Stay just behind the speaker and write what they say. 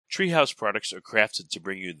Treehouse products are crafted to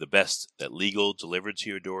bring you the best that legal, delivered to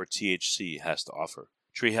your door THC has to offer.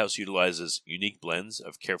 Treehouse utilizes unique blends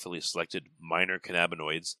of carefully selected minor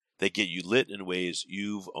cannabinoids that get you lit in ways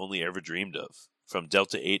you've only ever dreamed of. From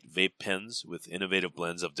Delta 8 vape pens with innovative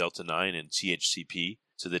blends of Delta 9 and THCP,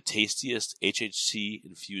 to the tastiest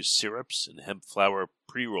HHC-infused syrups and hemp flower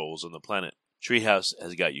pre-rolls on the planet, Treehouse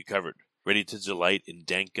has got you covered. Ready to delight in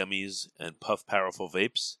dank gummies and puff powerful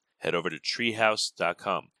vapes? Head over to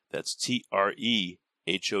treehouse.com. That's TREHOUSE.com.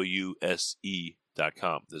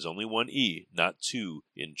 There's only one E, not two,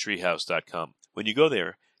 in treehouse.com. When you go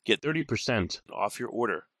there, get 30% off your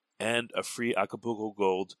order and a free Acapulco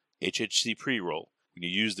Gold HHC pre-roll when you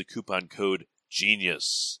use the coupon code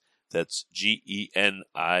GENIUS. That's GENIUS.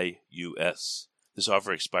 This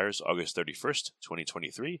offer expires August 31st,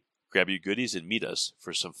 2023. Grab your goodies and meet us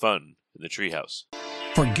for some fun in the Treehouse.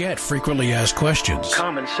 Forget frequently asked questions,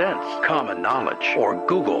 common sense, common knowledge, or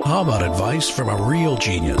Google. How about advice from a real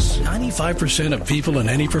genius? 95% of people in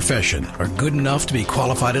any profession are good enough to be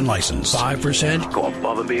qualified and licensed. 5% go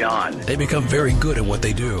above and beyond. They become very good at what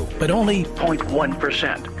they do, but only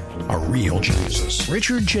 0.1% are real geniuses.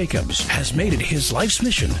 Richard Jacobs has made it his life's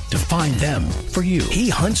mission to find them for you. He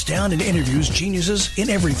hunts down and interviews geniuses in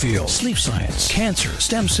every field: sleep science, cancer,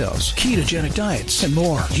 stem cells, ketogenic diets, and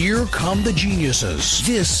more. Here come the geniuses.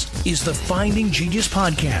 This is the Finding Genius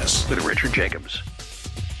Podcast with Richard Jacobs.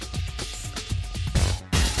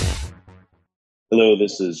 Hello,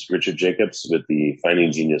 this is Richard Jacobs with the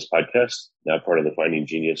Finding Genius Podcast, now part of the Finding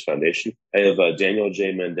Genius Foundation. I have Daniel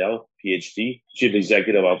J. Mandell, PhD, Chief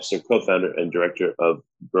Executive Officer, Co-founder, and Director of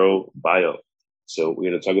GRO Bio. So we're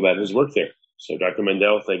going to talk about his work there. So Dr.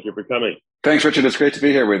 Mandell, thank you for coming. Thanks, Richard. It's great to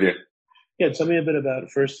be here with you. Yeah, tell me a bit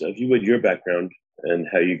about, first, if you would, your background and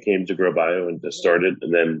how you came to GRO Bio and to start it.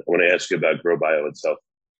 And then I want to ask you about GRO Bio itself.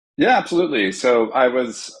 Yeah, absolutely. So I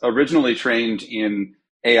was originally trained in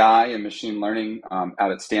AI and machine learning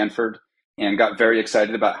out at Stanford, and got very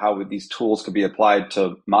excited about how these tools could be applied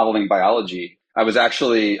to modeling biology. I was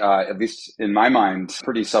actually, at least in my mind,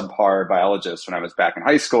 pretty subpar biologist when I was back in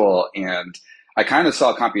high school, and I kind of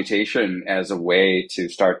saw computation as a way to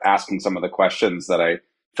start asking some of the questions that I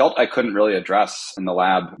felt I couldn't really address in the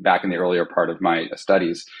lab back in the earlier part of my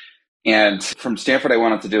studies. And from Stanford, I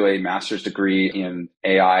went on to do a master's degree in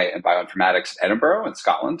AI and bioinformatics at Edinburgh in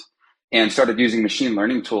Scotland, and started using machine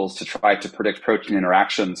learning tools to try to predict protein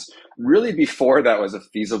interactions really before that was a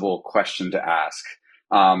feasible question to ask.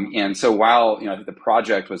 And so while I think the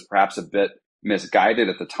project was perhaps a bit misguided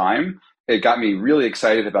at the time, it got me really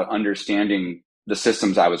excited about understanding the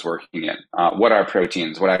systems I was working in. What are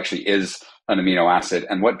proteins? What actually is an amino acid?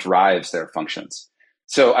 And what drives their functions?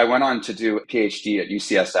 So I went on to do a PhD at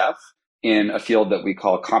UCSF in a field that we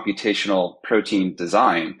call computational protein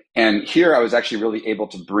design. And here I was actually really able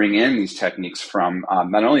to bring in these techniques from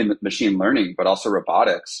not only machine learning, but also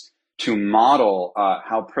robotics to model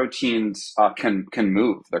how proteins can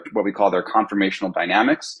move, what we call their conformational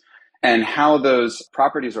dynamics, and how those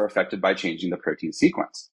properties are affected by changing the protein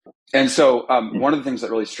sequence. And so one of the things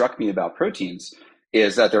that really struck me about proteins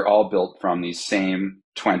is that they're all built from these same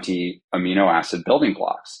 20 amino acid building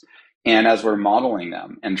blocks. And as we're modeling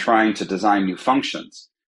them and trying to design new functions,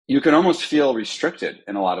 you can almost feel restricted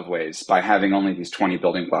in a lot of ways by having only these 20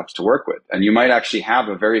 building blocks to work with. And you might actually have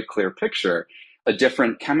a very clear picture, a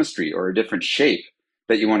different chemistry or a different shape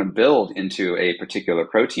that you want to build into a particular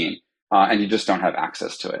protein, and you just don't have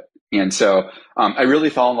access to it. And so I really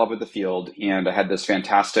fell in love with the field, and I had this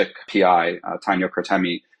fantastic PI, Tanya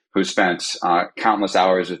Protemi, who spent countless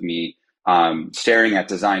hours with me staring at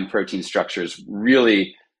design protein structures,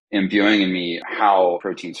 really imbuing in me how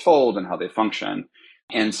proteins fold and how they function.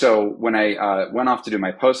 And so when I went off to do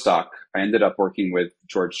my postdoc, I ended up working with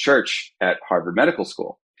George Church at Harvard Medical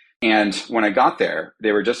School. And when I got there,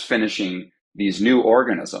 they were just finishing these new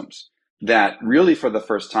organisms that really for the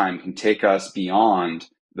first time can take us beyond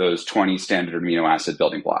those 20 standard amino acid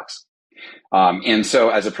building blocks. And so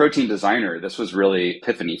as a protein designer, this was really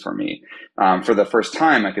epiphany for me. For the first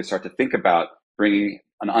time, I could start to think about bringing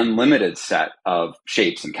an unlimited set of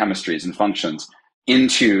shapes and chemistries and functions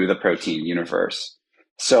into the protein universe.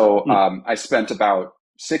 So I spent about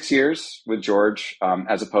 6 years with George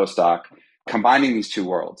as a postdoc, combining these two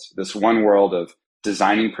worlds, this one world of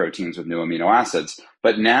designing proteins with new amino acids,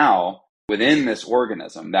 but now within this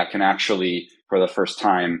organism that can actually, for the first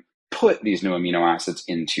time, put these new amino acids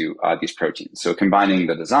into these proteins. So combining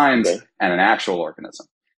the designs and an actual organism.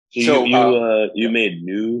 So you made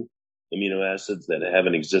new amino acids that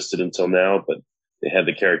haven't existed until now, but they have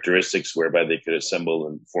the characteristics whereby they could assemble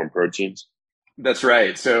and form proteins? That's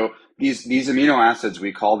right. So These amino acids,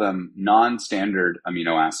 we call them non-standard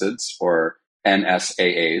amino acids, or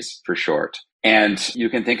NSAAs for short. And you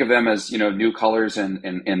can think of them as, new colors in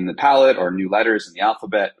the palette or new letters in the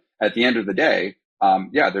alphabet. At the end of the day,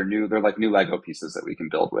 they're like new Lego pieces that we can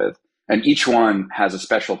build with. And each one has a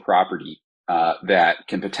special property that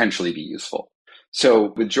can potentially be useful.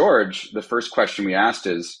 So with George, the first question we asked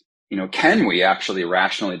is, can we actually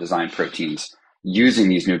rationally design proteins using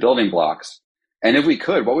these new building blocks? And if we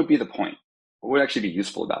could, what would be the point? What would actually be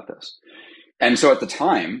useful about this? And so at the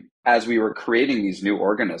time, as we were creating these new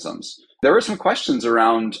organisms, there were some questions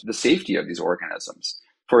around the safety of these organisms.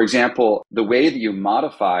 For example, the way that you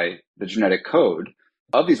modify the genetic code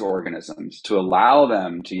of these organisms to allow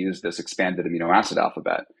them to use this expanded amino acid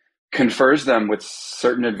alphabet confers them with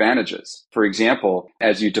certain advantages. For example,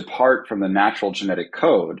 as you depart from the natural genetic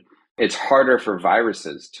code, it's harder for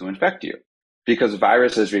viruses to infect you because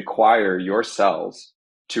viruses require your cells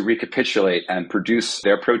to recapitulate and produce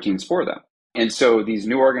their proteins for them. And so these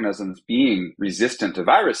new organisms being resistant to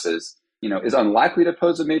viruses, is unlikely to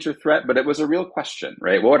pose a major threat, but it was a real question,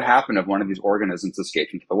 right? What would happen if one of these organisms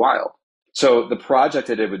escaped into the wild? So the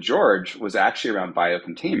project I did with George was actually around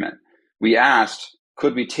biocontainment. We asked,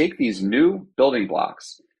 could we take these new building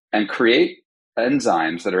blocks and create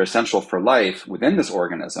enzymes that are essential for life within this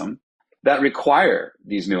organism that require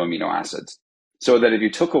these new amino acids? So that if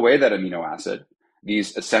you took away that amino acid,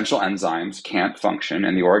 these essential enzymes can't function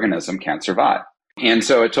and the organism can't survive. And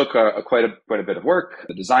so it took quite a bit of work,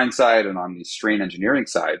 the design side and on the strain engineering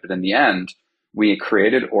side. But in the end, we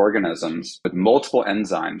created organisms with multiple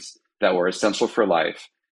enzymes that were essential for life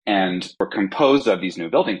and were composed of these new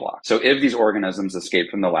building blocks. So if these organisms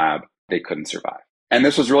escaped from the lab, they couldn't survive. And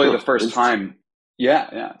this was really the first time.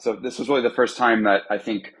 Yeah. So this was really the first time that I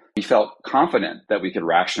think we felt confident that we could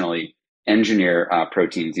rationally engineer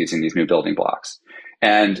proteins using these new building blocks.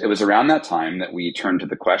 And it was around that time that we turned to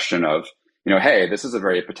the question of, hey, this is a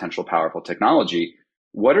very potential powerful technology.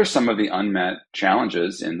 What are some of the unmet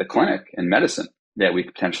challenges in the clinic in medicine that we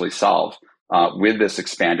could potentially solve with this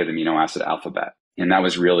expanded amino acid alphabet? And that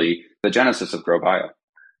was really the genesis of GRO Bio.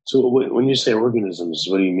 So when you say organisms,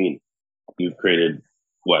 what do you mean? You've created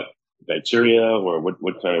what? Bacteria, or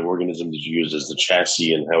what kind of organism did you use as the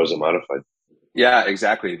chassis, and how is it modified? Yeah,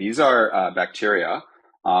 exactly. These are bacteria.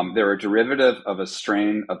 They're a derivative of a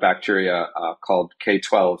strain of bacteria called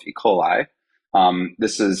K12 E. coli.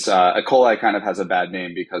 This is E. coli kind of has a bad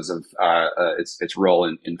name because of its role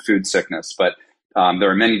in food sickness, but there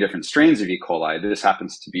are many different strains of E. coli. This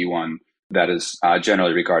happens to be one that is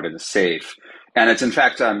generally regarded as safe. And it's in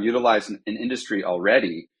fact utilized in industry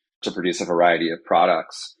already to produce a variety of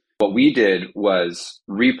products. What we did was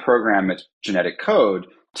reprogram its genetic code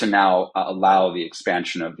to now allow the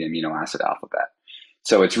expansion of the amino acid alphabet.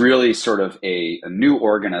 So it's really sort of a new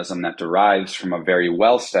organism that derives from a very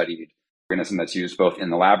well-studied organism that's used both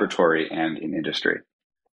in the laboratory and in industry.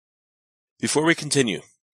 Before we continue,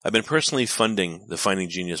 I've been personally funding the Finding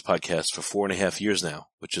Genius podcast for 4.5 years now,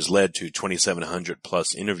 which has led to 2,700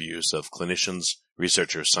 plus interviews of clinicians,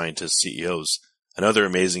 researchers, scientists, CEOs, and other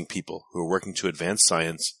amazing people who are working to advance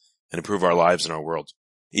science and improve our lives and our world.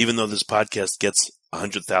 Even though this podcast gets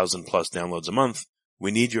 100,000 plus downloads a month,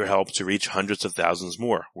 we need your help to reach hundreds of thousands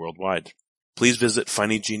more worldwide. Please visit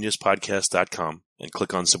findinggeniuspodcast.com and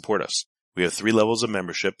click on Support Us. We have 3 levels of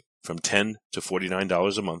membership from $10 to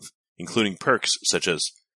 $49 a month, including perks such as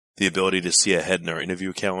the ability to see ahead in our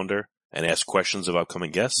interview calendar and ask questions of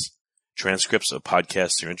upcoming guests, transcripts of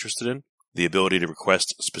podcasts you're interested in, the ability to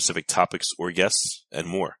request specific topics or guests, and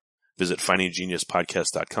more. Visit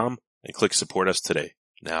findinggeniuspodcast.com and click Support Us today.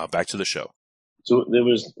 Now back to the show. So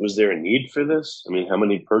was there a need for this? I mean, how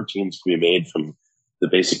many proteins can be made from the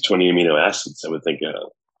basic 20 amino acids? I would think a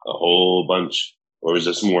whole bunch. Or is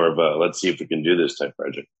this more of a let's see if we can do this type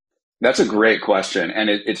project? That's a great question, and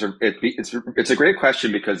it's a great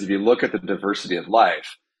question because if you look at the diversity of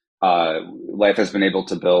life, life has been able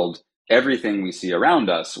to build everything we see around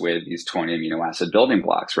us with these 20 amino acid building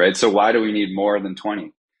blocks, right? So why do we need more than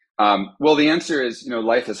 20? Well, the answer is,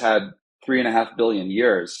 life has had 3.5 billion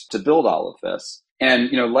years to build all of this.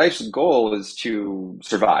 And, life's goal is to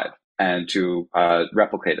survive and to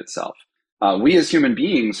replicate itself. We as human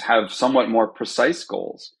beings have somewhat more precise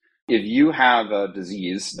goals. If you have a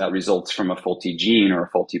disease that results from a faulty gene or a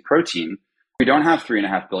faulty protein, we don't have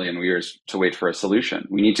 3.5 billion years to wait for a solution.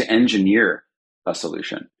 We need to engineer a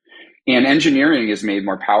solution. And engineering is made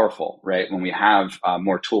more powerful, right, when we have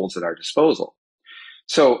more tools at our disposal.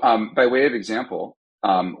 So by way of example,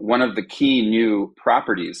 one of the key new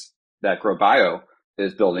properties that GRO Bio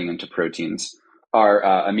is building into proteins are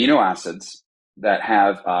amino acids that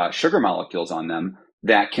have sugar molecules on them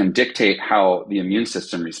that can dictate how the immune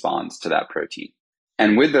system responds to that protein.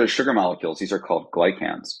 And with those sugar molecules, these are called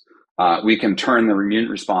glycans, we can turn the immune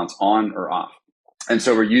response on or off. And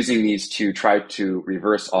so we're using these to try to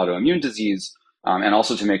reverse autoimmune disease, and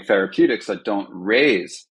also to make therapeutics that don't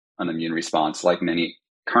raise an immune response like many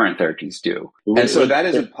current therapies do. And so that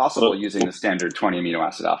isn't possible using the standard 20 amino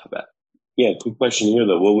acid alphabet. Yeah, quick question here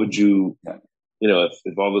though. What would you,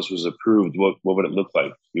 if all this was approved, what would it look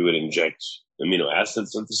like? You would inject amino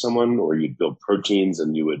acids into someone, or you'd build proteins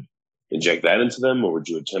and you would inject that into them, or would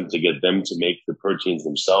you attempt to get them to make the proteins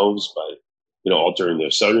themselves by, altering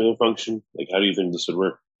their cellular function? Like, how do you think this would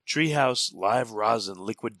work? Treehouse live rosin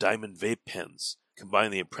liquid diamond vape pens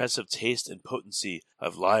combine the impressive taste and potency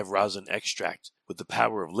of live rosin extract with the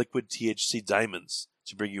power of liquid THC diamonds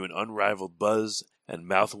to bring you an unrivaled buzz and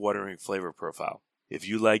mouth-watering flavor profile. If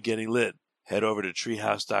you like getting lit, head over to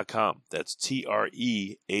treehouse.com. That's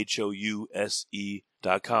TREHOUSE.com.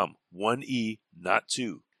 1 E, not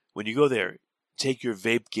 2. When you go there, take your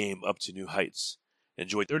vape game up to new heights.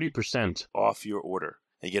 Enjoy 30% off your order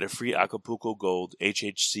and get a free Acapulco Gold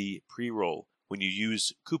HHC pre-roll when you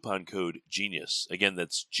use coupon code GENIUS. Again,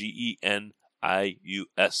 that's GENIUS.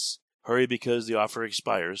 Hurry because the offer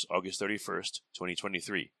expires August 31st,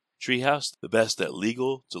 2023. Treehouse, the best that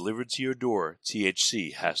legal, delivered to your door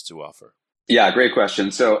THC has to offer. Yeah, great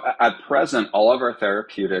question. So at present, all of our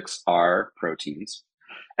therapeutics are proteins.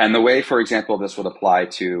 And the way, for example, this would apply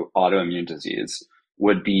to autoimmune disease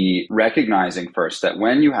would be recognizing first that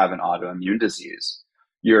when you have an autoimmune disease,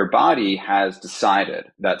 your body has decided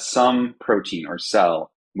that some protein or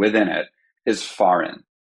cell within it is foreign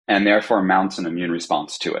and therefore mounts an immune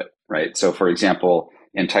response to it, right? So for example,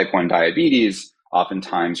 in type 1 diabetes,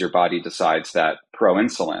 oftentimes your body decides that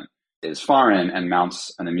proinsulin is foreign and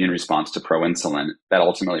mounts an immune response to proinsulin that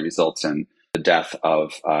ultimately results in the death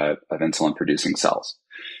of insulin producing cells.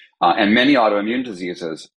 And many autoimmune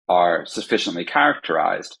diseases are sufficiently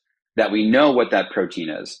characterized that we know what that protein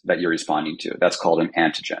is that you're responding to. That's called an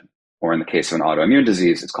antigen. Or in the case of an autoimmune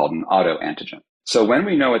disease, it's called an autoantigen. So when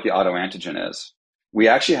we know what the autoantigen is, we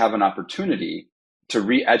actually have an opportunity to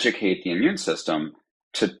re-educate the immune system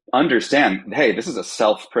to understand, hey, this is a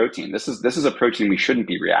self protein. This is a protein we shouldn't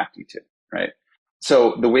be reacting to, right?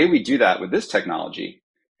 So the way we do that with this technology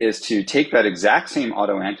is to take that exact same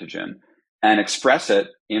autoantigen and express it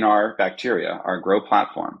in our bacteria, our GRO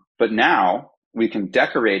platform. But now we can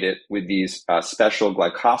decorate it with these special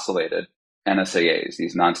glycosylated NSAAs,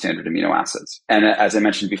 these non-standard amino acids. And as I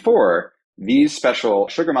mentioned before, these special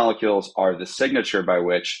sugar molecules are the signature by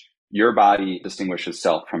which your body distinguishes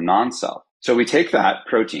self from non-self. So we take that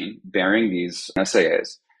protein bearing these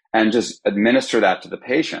NSAAs and just administer that to the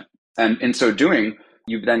patient. And in so doing,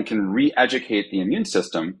 you then can re-educate the immune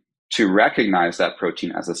system to recognize that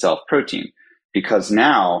protein as a self protein, because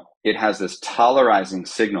now it has this tolerizing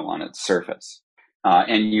signal on its surface.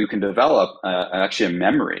 And you can develop actually a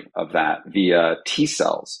memory of that via T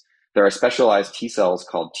cells. There are specialized T cells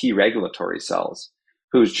called T regulatory cells,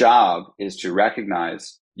 whose job is to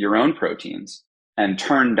recognize your own proteins and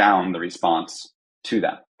turn down the response to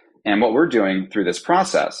them. And what we're doing through this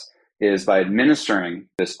process is by administering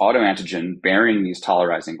this autoantigen bearing these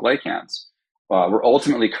tolerizing glycans, we're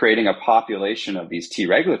ultimately creating a population of these T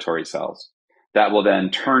regulatory cells that will then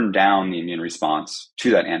turn down the immune response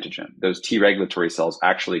to that antigen. Those T regulatory cells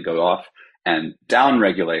actually go off and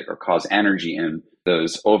downregulate or cause energy in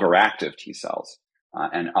those overactive T cells,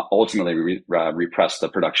 and ultimately repress the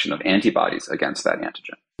production of antibodies against that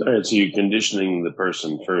antigen. All right, so you're conditioning the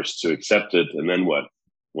person first to accept it, and then what?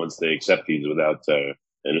 Once they accept these without a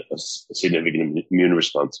significant immune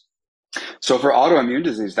response? So for autoimmune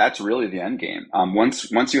disease, that's really the end game.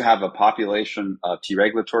 Once you have a population of T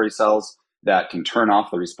regulatory cells that can turn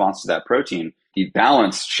off the response to that protein, the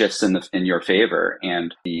balance shifts in your favor.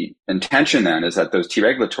 And the intention then is that those T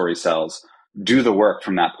regulatory cells do the work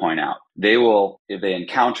from that point out. They will, if they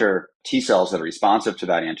encounter T cells that are responsive to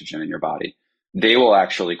that antigen in your body, they will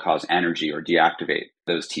actually cause energy or deactivate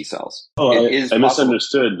those T cells. Oh, I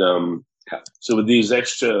misunderstood. So with these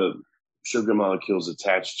extra sugar molecules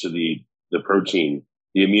attached to the protein,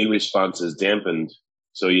 the immune response is dampened.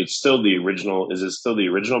 So it's still the original. Is it still the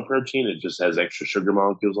original protein? It just has extra sugar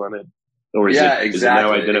molecule on it, or is it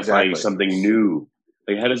now identifying something new?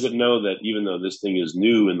 Like, how does it know that even though this thing is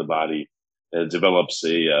new in the body, and it develops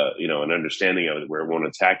an understanding of it where it won't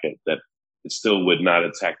attack it, that it still would not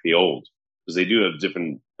attack the old? Because they do have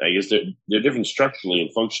different. I guess they're different structurally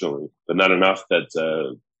and functionally, but not enough that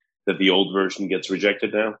the old version gets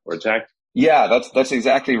rejected now or attacked. Yeah, that's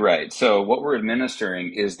exactly right. So what we're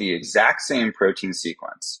administering is the exact same protein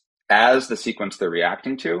sequence as the sequence they're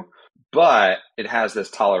reacting to, but it has this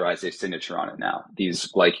tolerizase signature on it now,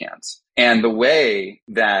 these glycans. And the way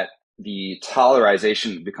that the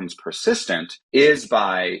tolerization becomes persistent is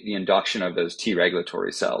by the induction of those T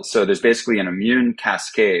regulatory cells. So there's basically an immune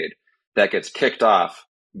cascade that gets kicked off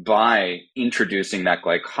by introducing that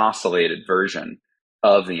glycosylated version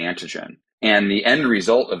of the antigen. And the end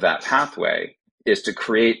result of that pathway is to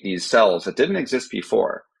create these cells that didn't exist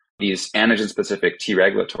before, these antigen-specific T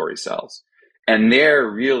regulatory cells. And they're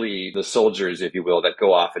really the soldiers, if you will, that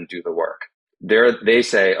go off and do the work. They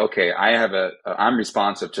say, okay, I'm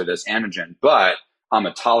responsive to this antigen, but I'm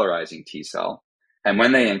a tolerizing T cell. And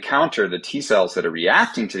when they encounter the T cells that are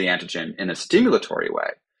reacting to the antigen in a stimulatory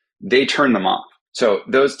way, they turn them off. So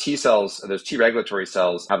those T cells, those T regulatory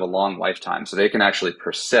cells have a long lifetime. So they can actually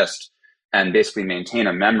persist and basically maintain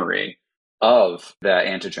a memory of the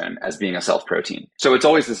antigen as being a self protein. So it's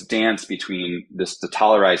always this dance between the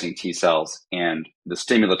tolerizing T cells and the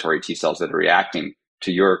stimulatory T cells that are reacting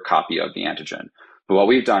to your copy of the antigen. But what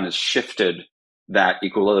we've done is shifted that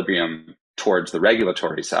equilibrium towards the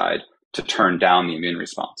regulatory side to turn down the immune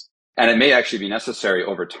response. And it may actually be necessary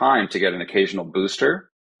over time to get an occasional booster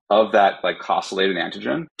of that glycosylated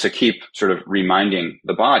antigen to keep sort of reminding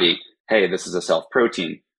the body, hey, this is a self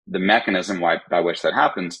protein. The mechanism by which that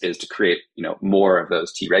happens is to create, more of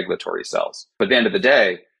those T regulatory cells. But at the end of the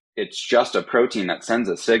day, it's just a protein that sends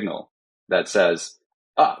a signal that says,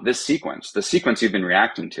 the sequence you've been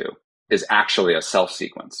reacting to is actually a self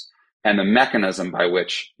sequence. And the mechanism by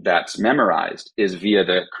which that's memorized is via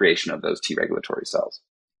the creation of those T regulatory cells.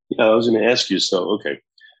 Yeah, I was going to ask you, so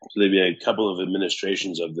there'd be a couple of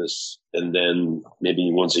administrations of this, and then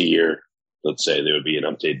maybe once a year, let's say, there would be an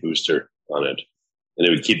update booster on it. And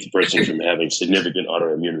it would keep the person from having significant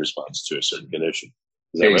autoimmune response to a certain condition.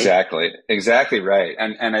 Is that Exactly. right? Exactly right.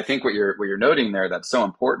 And I think what you're noting there that's so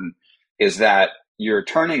important is that you're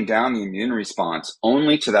turning down the immune response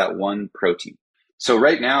only to that one protein. So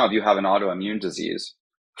right now, if you have an autoimmune disease,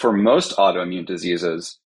 for most autoimmune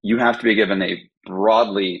diseases, you have to be given a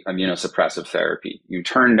broadly immunosuppressive therapy. You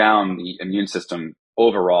turn down the immune system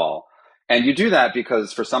overall. And you do that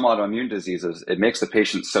because for some autoimmune diseases, it makes the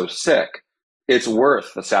patient so sick it's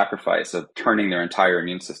worth the sacrifice of turning their entire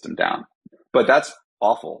immune system down. But that's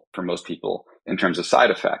awful for most people in terms of side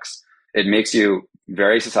effects. It makes you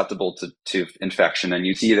very susceptible to infection. And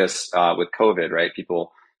you see this with COVID, right?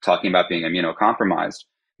 People talking about being immunocompromised.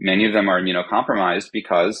 Many of them are immunocompromised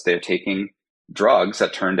because they're taking drugs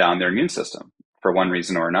that turn down their immune system for one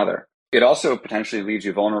reason or another. It also potentially leaves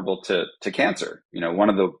you vulnerable to cancer. One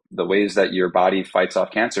of the ways that your body fights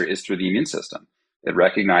off cancer is through the immune system. It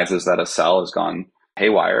recognizes that a cell has gone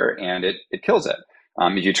haywire and it kills it.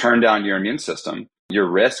 If you turn down your immune system, your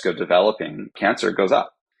risk of developing cancer goes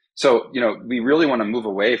up. So, we really want to move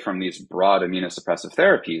away from these broad immunosuppressive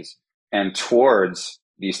therapies and towards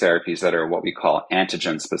these therapies that are what we call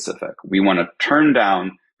antigen specific. We want to turn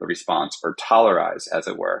down the response or tolerize, as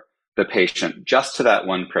it were, the patient just to that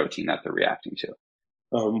one protein that they're reacting to.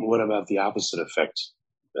 What about the opposite effect?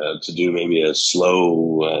 To do maybe a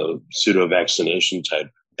slow pseudo-vaccination type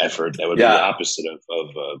effort that would be the opposite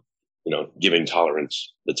of giving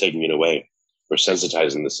tolerance, the taking it away, or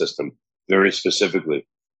sensitizing the system very specifically.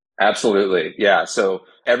 Absolutely. Yeah. So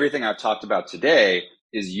everything I've talked about today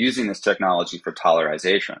is using this technology for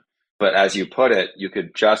tolerization. But as you put it, you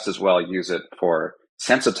could just as well use it for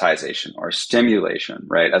sensitization or stimulation,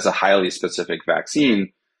 right? As a highly specific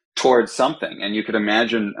vaccine towards something. And you could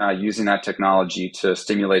imagine using that technology to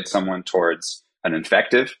stimulate someone towards an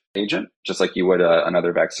infective agent, just like you would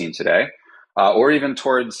another vaccine today, or even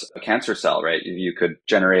towards a cancer cell, right? You could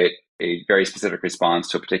generate a very specific response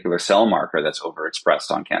to a particular cell marker that's overexpressed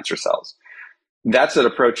on cancer cells. That's an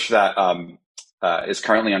approach that is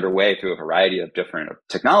currently underway through a variety of different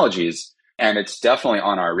technologies, and it's definitely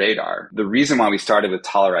on our radar. The reason why we started with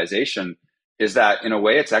tolerization is that in a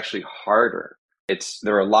way it's actually harder.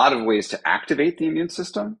 There are a lot of ways to activate the immune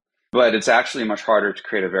system, but it's actually much harder to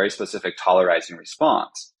create a very specific tolerizing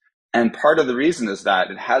response. And part of the reason is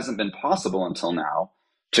that it hasn't been possible until now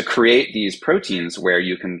to create these proteins where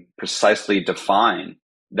you can precisely define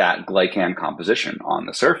that glycan composition on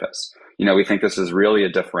the surface. We think this is really a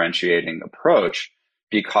differentiating approach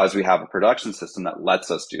because we have a production system that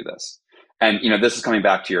lets us do this. And, this is coming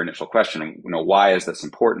back to your initial question, why is this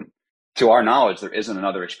important? To our knowledge, there isn't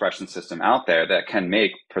another expression system out there that can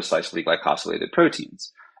make precisely glycosylated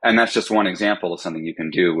proteins. And that's just one example of something you can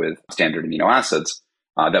do with standard amino acids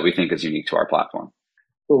that we think is unique to our platform.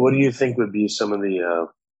 Well, what do you think would be some of the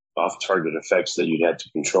off-target effects that you'd have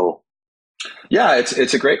to control? Yeah,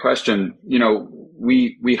 it's a great question.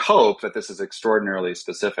 We hope that this is extraordinarily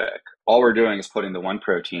specific. All we're doing is putting the one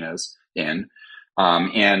protein as in.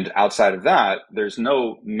 And outside of that, there's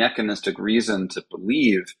no mechanistic reason to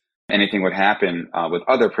believe anything would happen with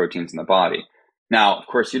other proteins in the body. Now, of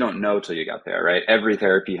course, you don't know till you get there, right? Every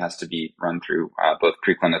therapy has to be run through both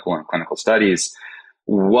preclinical and clinical studies.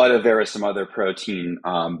 What if there was some other protein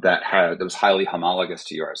that was highly homologous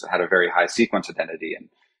to yours, that had a very high sequence identity, and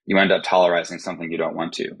you end up tolerizing something you don't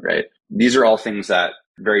want to, right? These are all things that are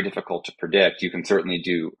very difficult to predict. You can certainly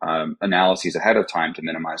do analyses ahead of time to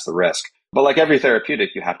minimize the risk. But like every therapeutic,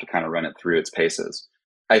 you have to kind of run it through its paces.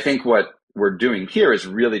 I think what we're doing here is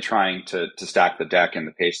really trying to stack the deck in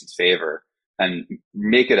the patient's favor and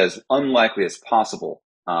make it as unlikely as possible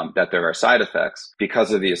that there are side effects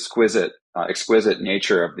because of the exquisite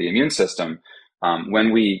nature of the immune system.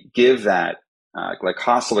 When we give that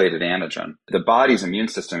glycosylated antigen, the body's immune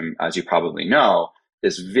system, as you probably know,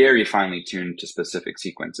 is very finely tuned to specific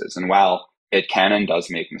sequences. And while it can and does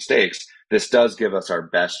make mistakes, this does give us our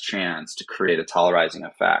best chance to create a tolerizing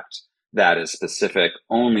effect that is specific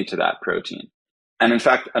only to that protein. And in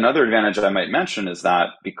fact, another advantage I might mention is that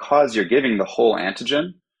because you're giving the whole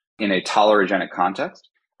antigen in a tolerogenic context,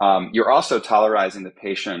 you're also tolerizing the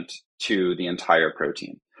patient to the entire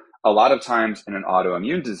protein. A lot of times in an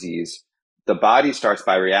autoimmune disease, the body starts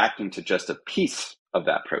by reacting to just a piece of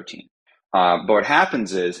that protein. But what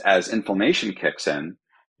happens is, as inflammation kicks in,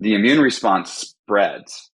 the immune response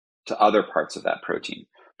spreads to other parts of that protein.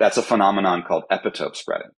 That's a phenomenon called epitope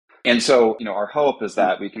spreading. And so, our hope is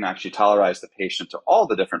that we can actually tolerize the patient to all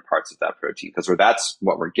the different parts of that protein, because that's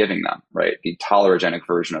what we're giving them, right? The tolerogenic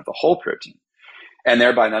version of the whole protein. And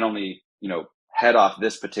thereby not only, head off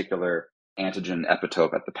this particular antigen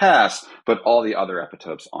epitope at the pass, but all the other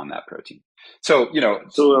epitopes on that protein. So,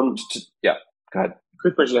 yeah, go ahead.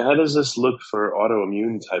 Quick question. How does this look for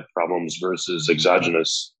autoimmune type problems versus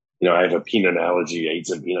exogenous? I have a peanut allergy, I eat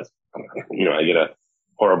some peanuts, I get a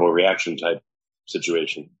horrible reaction type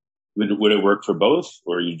situation. Would it work for both,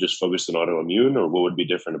 or are you just focused on autoimmune, or what would be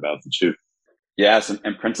different about the two? Yes,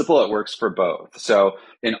 in principle, it works for both. So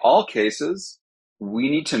in all cases, we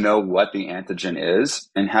need to know what the antigen is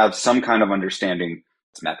and have some kind of understanding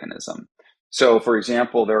its mechanism. So for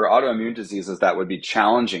example, there are autoimmune diseases that would be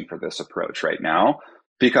challenging for this approach right now,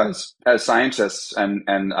 because as scientists and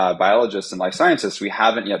biologists and life scientists, we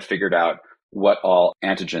haven't yet figured out what all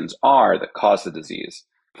antigens are that cause the disease.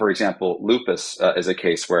 For example, lupus is a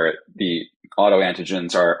case where the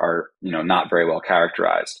autoantigens are not very well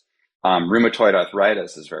characterized. Rheumatoid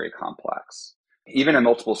arthritis is very complex. Even in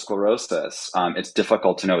multiple sclerosis, it's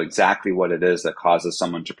difficult to know exactly what it is that causes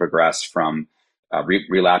someone to progress from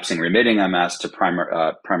relapsing remitting MS to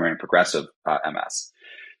primary and progressive MS.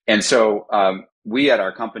 And so we at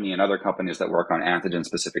our company and other companies that work on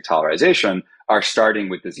antigen-specific tolerization are starting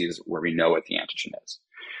with diseases where we know what the antigen is.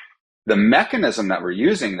 The mechanism that we're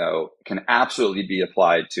using, though, can absolutely be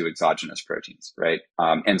applied to exogenous proteins, right?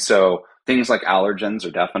 And so things like allergens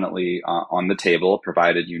are definitely on the table,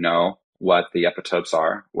 provided you know what the epitopes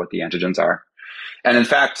are, what the antigens are. And in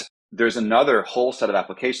fact, there's another whole set of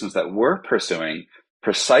applications that we're pursuing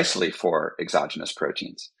precisely for exogenous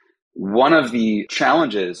proteins. One of the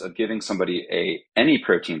challenges of giving somebody any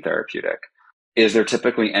protein therapeutic is they're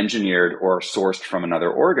typically engineered or sourced from another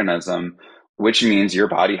organism, which means your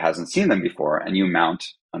body hasn't seen them before, and you mount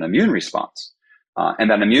an immune response.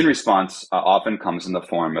 And that immune response often comes in the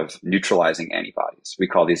form of neutralizing antibodies. We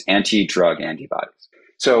call these anti-drug antibodies.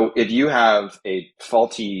 So if you have a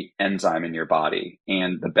faulty enzyme in your body,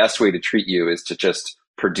 and the best way to treat you is to just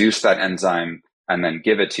produce that enzyme and then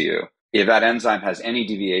give it to you, if that enzyme has any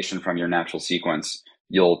deviation from your natural sequence,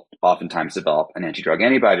 you'll oftentimes develop an anti-drug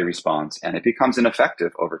antibody response, and it becomes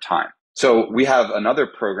ineffective over time. So we have another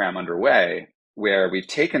program underway where we've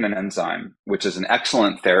taken an enzyme, which is an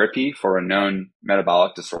excellent therapy for a known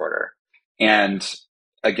metabolic disorder. And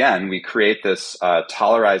again, we create this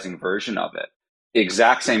tolerizing version of it.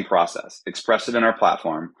 Exact same process, express it in our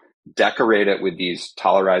platform, decorate it with these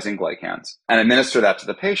tolerizing glycans, and administer that to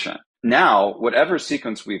the patient. Now, whatever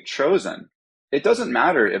sequence we've chosen, it doesn't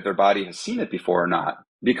matter if their body has seen it before or not,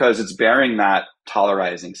 because it's bearing that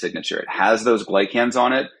tolerizing signature. It has those glycans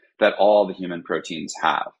on it that all the human proteins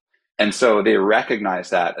have. And so they recognize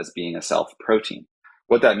that as being a self-protein.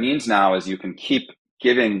 What that means now is you can keep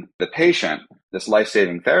giving the patient this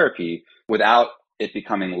life-saving therapy without it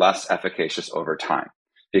becoming less efficacious over time,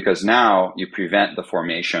 because now you prevent the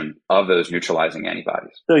formation of those neutralizing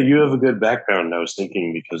antibodies. No, you have a good background. I was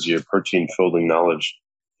thinking, because of your protein folding knowledge,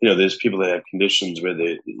 there's people that have conditions where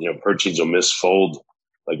the proteins will misfold,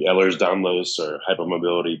 like Ehlers-Danlos or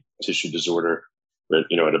hypermobility tissue disorder, where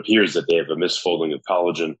it appears that they have a misfolding of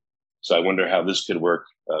collagen. So I wonder how this could work,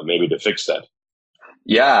 maybe to fix that.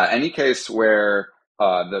 Yeah, any case where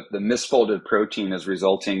the misfolded protein is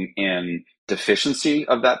resulting in deficiency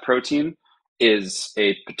of that protein is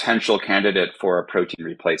a potential candidate for a protein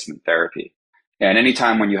replacement therapy. And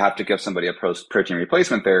anytime when you have to give somebody a protein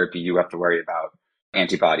replacement therapy, you have to worry about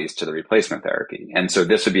antibodies to the replacement therapy. And so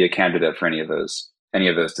this would be a candidate for any of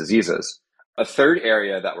those diseases. A third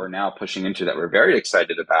area that we're now pushing into that we're very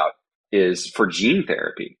excited about is for gene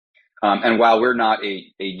therapy. And while we're not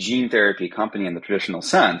a gene therapy company in the traditional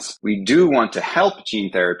sense, we do want to help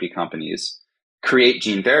gene therapy companies create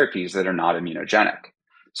gene therapies that are not immunogenic.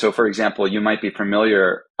 So, for example, you might be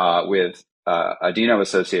familiar with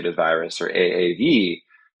adeno-associated virus, or AAV,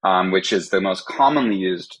 which is the most commonly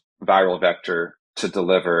used viral vector to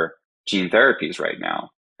deliver gene therapies right now.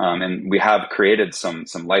 And we have created some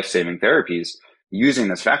life-saving therapies using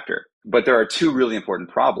this vector. But there are two really important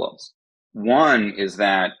problems. One is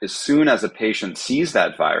that as soon as a patient sees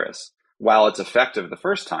that virus, while it's effective the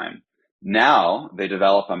first time, now they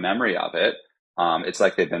develop a memory of it. It's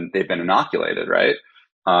like they've been inoculated, right?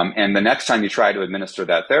 And the next time you try to administer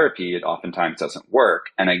that therapy, it oftentimes doesn't work.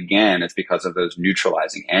 And again, it's because of those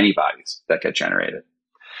neutralizing antibodies that get generated.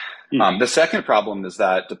 The second problem is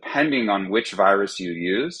that depending on which virus you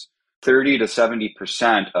use, 30 to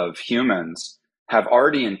 70% of humans have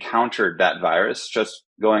already encountered that virus just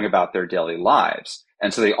going about their daily lives.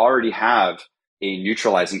 And so they already have a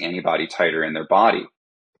neutralizing antibody titer in their body.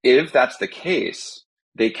 If that's the case,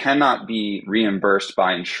 they cannot be reimbursed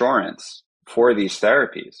by insurance for these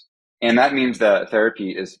therapies. And that means that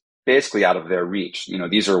therapy is basically out of their reach.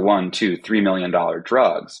 These are $1, $2, $3 million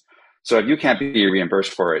drugs. So if you can't be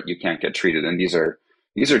reimbursed for it, you can't get treated. And these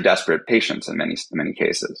are desperate patients in many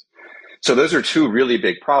cases. So those are two really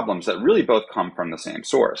big problems that really both come from the same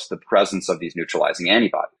source, the presence of these neutralizing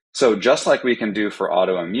antibodies. So just like we can do for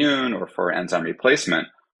autoimmune or for enzyme replacement,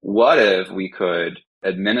 what if we could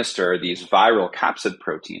administer these viral capsid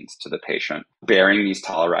proteins to the patient, bearing these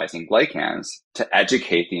tolerizing glycans to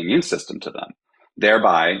educate the immune system to them,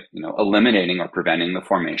 thereby, eliminating or preventing the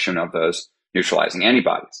formation of those neutralizing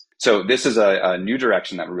antibodies. So this is a new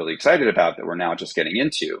direction that we're really excited about that we're now just getting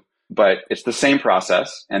into. But it's the same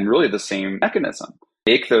process and really the same mechanism.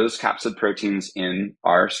 Take those capsid proteins in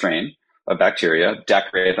our strain of bacteria,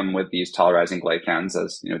 decorate them with these tolerizing glycans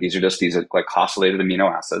as, these are glycosylated amino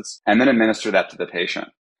acids, and then administer that to the patient.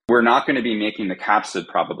 We're not going to be making the capsid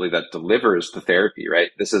probably that delivers the therapy,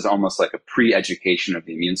 right? This is almost like a pre-education of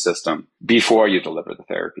the immune system before you deliver the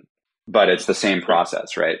therapy. But it's the same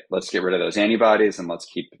process, right? Let's get rid of those antibodies and let's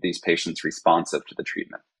keep these patients responsive to the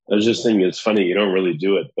treatment. I was just thinking, it's funny, you don't really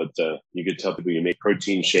do it, but you could tell people you make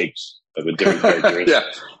protein shakes of a different characteristic. Yeah.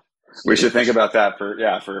 We should think about that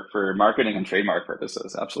for marketing and trademark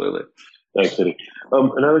purposes. Absolutely. No kidding.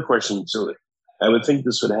 Another question. So I would think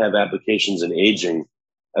this would have applications in aging.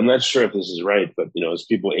 I'm not sure if this is right, but as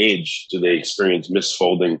people age, do they experience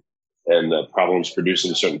misfolding and problems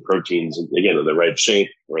producing certain proteins, and again, in the right shape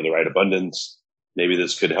or the right abundance? Maybe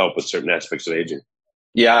this could help with certain aspects of aging.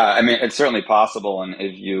 Yeah, I mean, it's certainly possible. And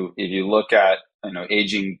if you look at,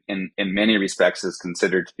 aging in many respects is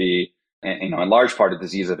considered to be, in large part a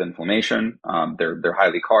disease of inflammation. They're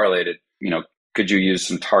highly correlated. Could you use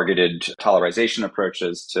some targeted tolerization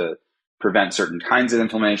approaches to prevent certain kinds of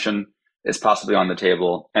inflammation? Is possibly on the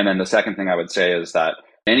table. And then the second thing I would say is that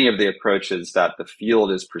any of the approaches that the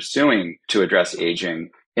field is pursuing to address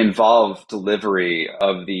aging involve delivery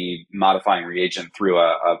of the modifying reagent through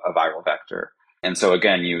a viral vector. And so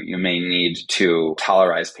again, you may need to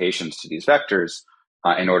tolerize patients to these vectors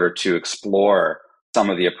in order to explore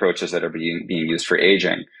some of the approaches that are being used for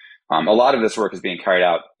aging. A lot of this work is being carried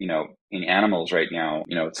out, in animals right now.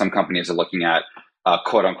 Some companies are looking at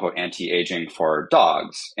quote unquote anti-aging for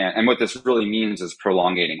dogs. And what this really means is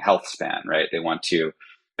prolongating health span, right? They want to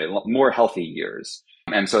more healthy years.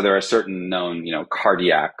 And so there are certain known,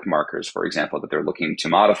 cardiac markers, for example, that they're looking to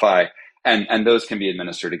modify. And those can be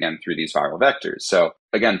administered again through these viral vectors. So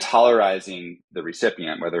again, tolerizing the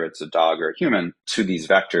recipient, whether it's a dog or a human, to these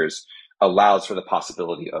vectors allows for the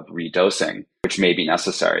possibility of redosing, which may be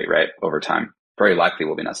necessary, right, over time. Very likely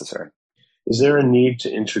will be necessary. Is there a need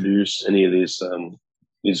to introduce any of these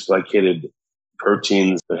glycated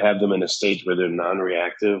proteins, but have them in a state where they're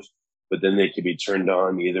non-reactive, but then they could be turned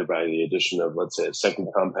on either by the addition of, let's say, a second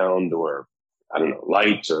compound or,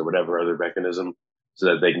 light or whatever other mechanism, so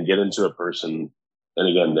that they can get into a person and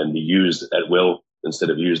again, then be used at will instead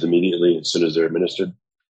of used immediately as soon as they're administered?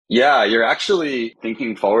 Yeah, you're actually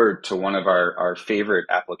thinking forward to one of our favorite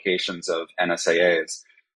applications of NSAAs,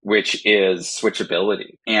 which is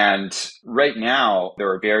switchability. And right now,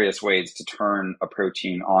 there are various ways to turn a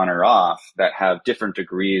protein on or off that have different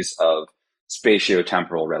degrees of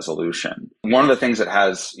spatiotemporal resolution. One of the things that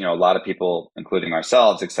has, a lot of people, including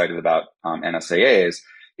ourselves, excited about NSAAs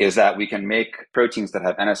is that we can make proteins that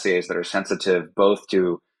have NSAAs that are sensitive both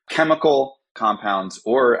to chemical compounds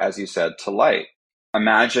or, as you said, to light.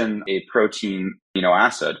 Imagine a protein amino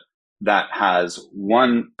acid that has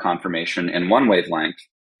one conformation in one wavelength,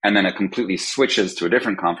 and then it completely switches to a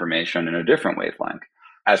different conformation in a different wavelength.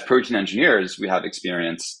 As protein engineers, we have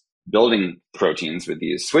experience building proteins with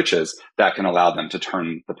these switches that can allow them to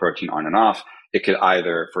turn the protein on and off. It could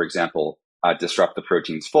either, for example, disrupt the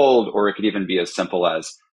protein's fold, or it could even be as simple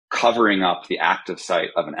as covering up the active site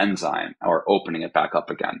of an enzyme or opening it back up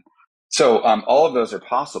again. So all of those are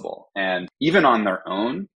possible. And even on their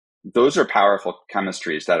own, those are powerful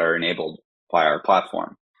chemistries that are enabled by our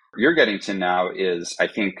platform. What you're getting to now is, I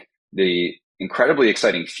think, the incredibly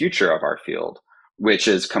exciting future of our field, which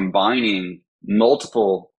is combining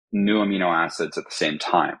multiple new amino acids at the same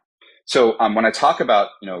time. So when I talk about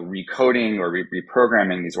recoding or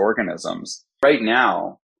reprogramming these organisms, right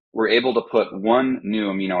now we're able to put one new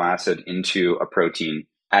amino acid into a protein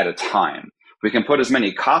at a time. We can put as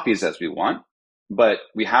many copies as we want, but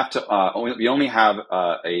we have to we only have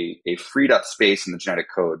a freed up space in the genetic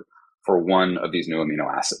code for one of these new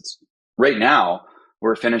amino acids. Right now,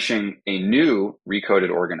 we're finishing a new recoded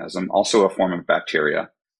organism, also a form of bacteria,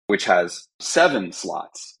 which has 7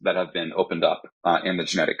 slots that have been opened up in the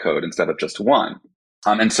genetic code instead of just one.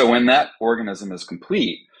 And so when that organism is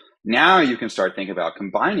complete, now you can start thinking about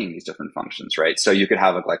combining these different functions, right? So you could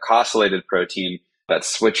have a glycosylated protein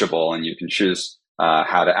that's switchable, and you can choose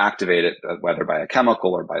how to activate it, whether by a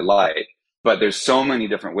chemical or by light. But there's so many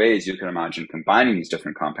different ways you can imagine combining these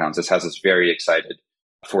different compounds. This has us very excited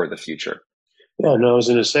for the future. Yeah, no, I was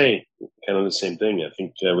going to say kind of the same thing. I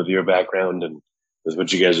think with your background and with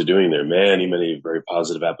what you guys are doing there, many very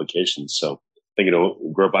positive applications. So I think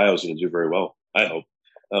GRO Bio is going to do very well, I hope.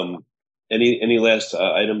 Any last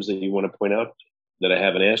items that you want to point out that I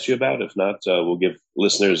haven't asked you about? If not, we'll give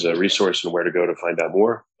listeners a resource and where to go to find out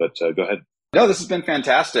more. But go ahead. No, this has been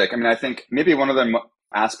fantastic. I mean, I think maybe one of the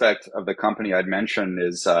aspect of the company I'd mention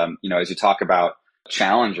is, as you talk about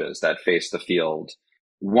challenges that face the field,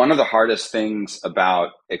 one of the hardest things about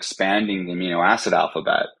expanding the amino acid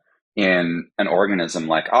alphabet in an organism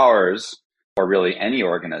like ours, or really any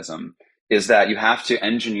organism, is that you have to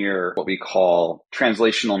engineer what we call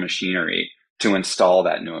translational machinery to install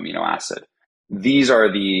that new amino acid. These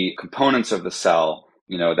are the components of the cell,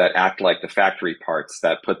 that act like the factory parts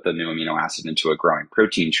that put the new amino acid into a growing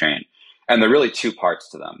protein chain. And there are really 2 parts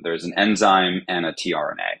to them. There's an enzyme and a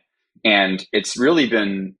tRNA. And it's really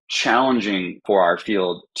been challenging for our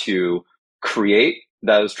field to create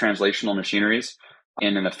those translational machineries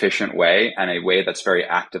in an efficient way and a way that's very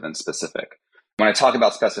active and specific. When I talk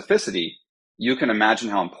about specificity, you can imagine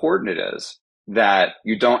how important it is that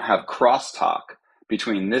you don't have crosstalk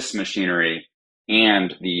between this machinery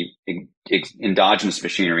and the endogenous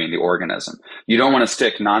machinery in the organism. You don't want to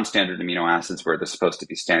stick non-standard amino acids where they're supposed to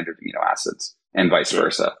be standard amino acids, and vice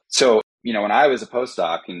versa. So, when I was a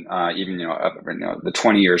postdoc, and even the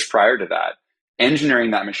 20 years prior to that,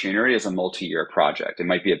 engineering that machinery is a multi-year project. It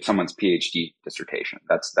might be someone's PhD dissertation.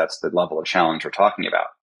 That's the level of challenge we're talking about.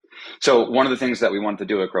 So one of the things that we wanted to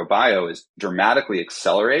do at GRO Bio is dramatically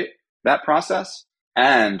accelerate that process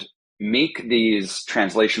and make these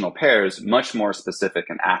translational pairs much more specific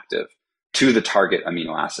and active to the target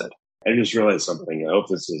amino acid. I just realized something. I hope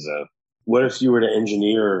this is what if you were to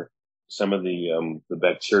engineer some of the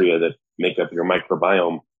bacteria that make up your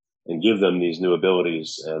microbiome and give them these new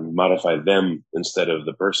abilities and modify them instead of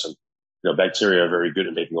the person? Bacteria are very good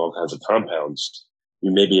at making all kinds of compounds.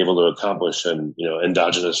 You may be able to accomplish an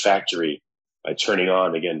endogenous factory by turning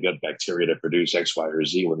on, again, gut bacteria to produce X, Y, or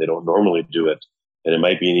Z when they don't normally do it. And it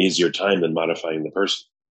might be an easier time than modifying the person.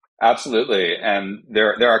 Absolutely. And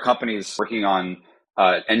there are companies working on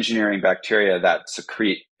engineering bacteria that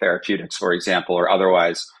secrete therapeutics, for example, or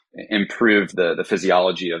otherwise improve the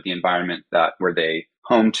physiology of the environment where they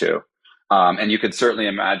home to. And you could certainly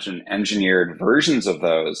imagine engineered versions of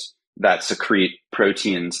those that secrete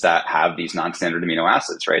proteins that have these non-standard amino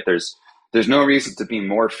acids, right? There's no reason to be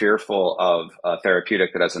more fearful of a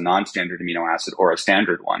therapeutic that has a non-standard amino acid or a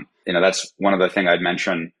standard one. That's one of the things I'd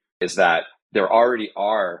mention is that there already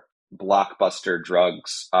are blockbuster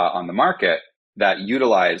drugs on the market that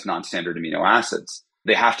utilize non-standard amino acids.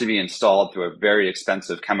 They have to be installed through a very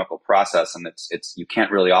expensive chemical process, and you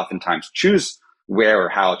can't really oftentimes choose where or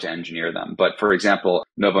how to engineer them. But for example,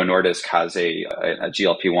 Novo Nordisk has a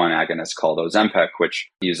GLP-1 agonist called Ozempic, which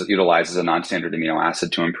utilizes a non-standard amino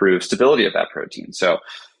acid to improve stability of that protein. So,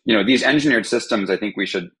 these engineered systems, I think we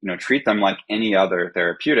should, treat them like any other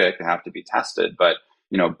therapeutic. They have to be tested. But,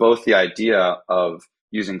 both the idea of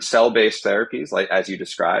using cell-based therapies, like as you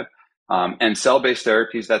described, and cell-based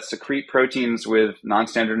therapies that secrete proteins with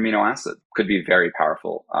non-standard amino acid could be very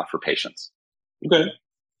powerful for patients. Okay.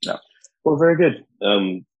 Yeah. Well, very good.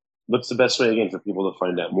 What's the best way, again, for people to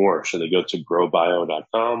find out more? Should they go to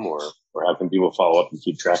growbio.com or how can people follow up and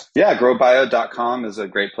keep track? Yeah, growbio.com is a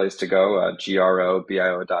great place to go,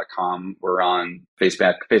 grobio.com. We're on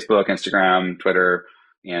Facebook, Instagram, Twitter,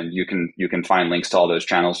 and you can find links to all those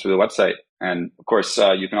channels through the website. And of course,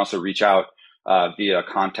 you can also reach out via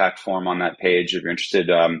contact form on that page if you're interested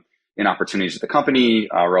in opportunities at the company.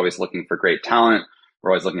 We're always looking for great talent.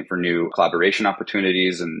 We're always looking for new collaboration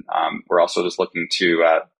opportunities. And we're also just looking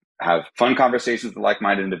to have fun conversations with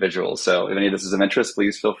like-minded individuals. So if any of this is of interest,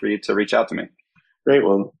 please feel free to reach out to me. Great.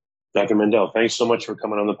 Well, Dr. Mandell, thanks so much for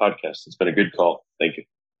coming on the podcast. It's been a good call. Thank you.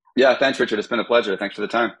 Yeah, thanks, Richard. It's been a pleasure. Thanks for the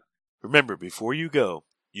time. Remember, before you go,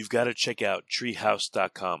 you've got to check out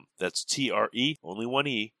treehouse.com. That's TRE, only one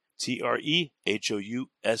E, TREHOUSE.com.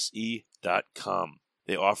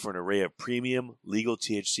 They offer an array of premium legal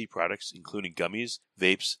THC products, including gummies,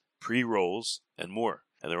 vapes, pre-rolls, and more.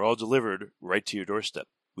 And they're all delivered right to your doorstep.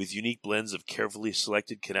 With unique blends of carefully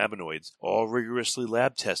selected cannabinoids, all rigorously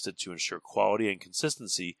lab tested to ensure quality and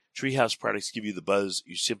consistency, Treehouse products give you the buzz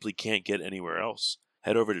you simply can't get anywhere else.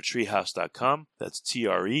 Head over to treehouse.com, that's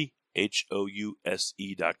TREHOUSE.com.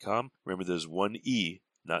 Remember, there's one E,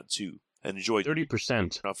 not two. And enjoy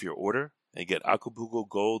 30% off your order and get Acapulco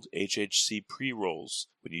Gold HHC pre-rolls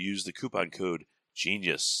when you use the coupon code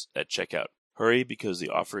GENIUS at checkout. Hurry, because the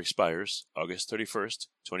offer expires August 31st,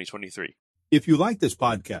 2023. If you like this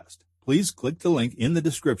podcast, please click the link in the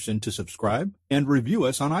description to subscribe and review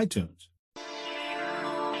us on iTunes.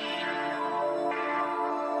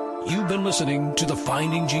 You've been listening to the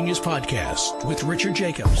Finding Genius podcast with Richard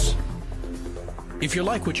Jacobs. If you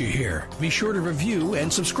like what you hear, be sure to review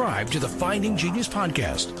and subscribe to the Finding Genius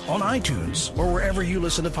podcast on iTunes or wherever you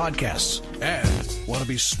listen to podcasts. And want to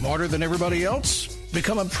be smarter than everybody else?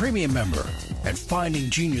 Become a premium member at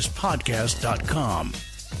findinggeniuspodcast.com.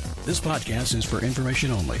 This podcast is for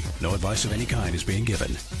information only. No advice of any kind is being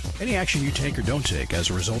given. Any action you take or don't take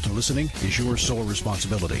as a result of listening is your sole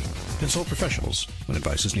responsibility. Consult professionals when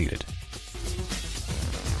advice is needed.